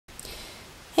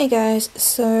Hey guys,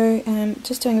 so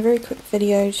just doing a very quick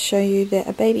video to show you that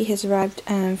a baby has arrived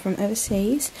from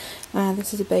overseas.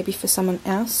 This is a baby for someone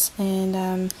else,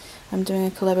 and I'm doing a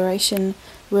collaboration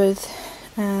with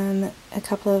a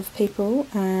couple of people.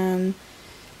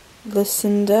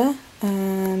 Lucinda,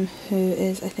 who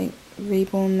is I think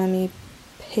Reborn Mummy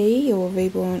P or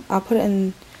Reborn. I'll put it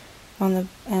in on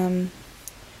the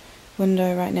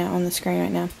window right now, on the screen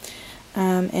right now,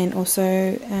 and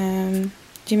also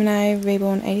Gemini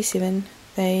Reborn 87.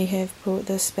 They have brought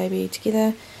this baby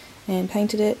together and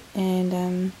painted it,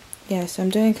 and yeah, so I'm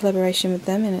doing a collaboration with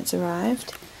them and it's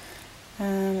arrived.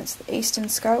 It's the Eastern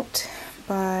Sculpt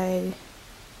by,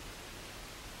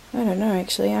 I don't know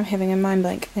actually, I'm having a mind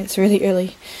blank. It's really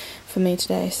early for me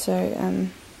today, so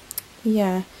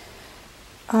yeah,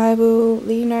 I will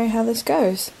let you know how this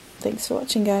goes. Thanks for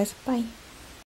watching guys, bye.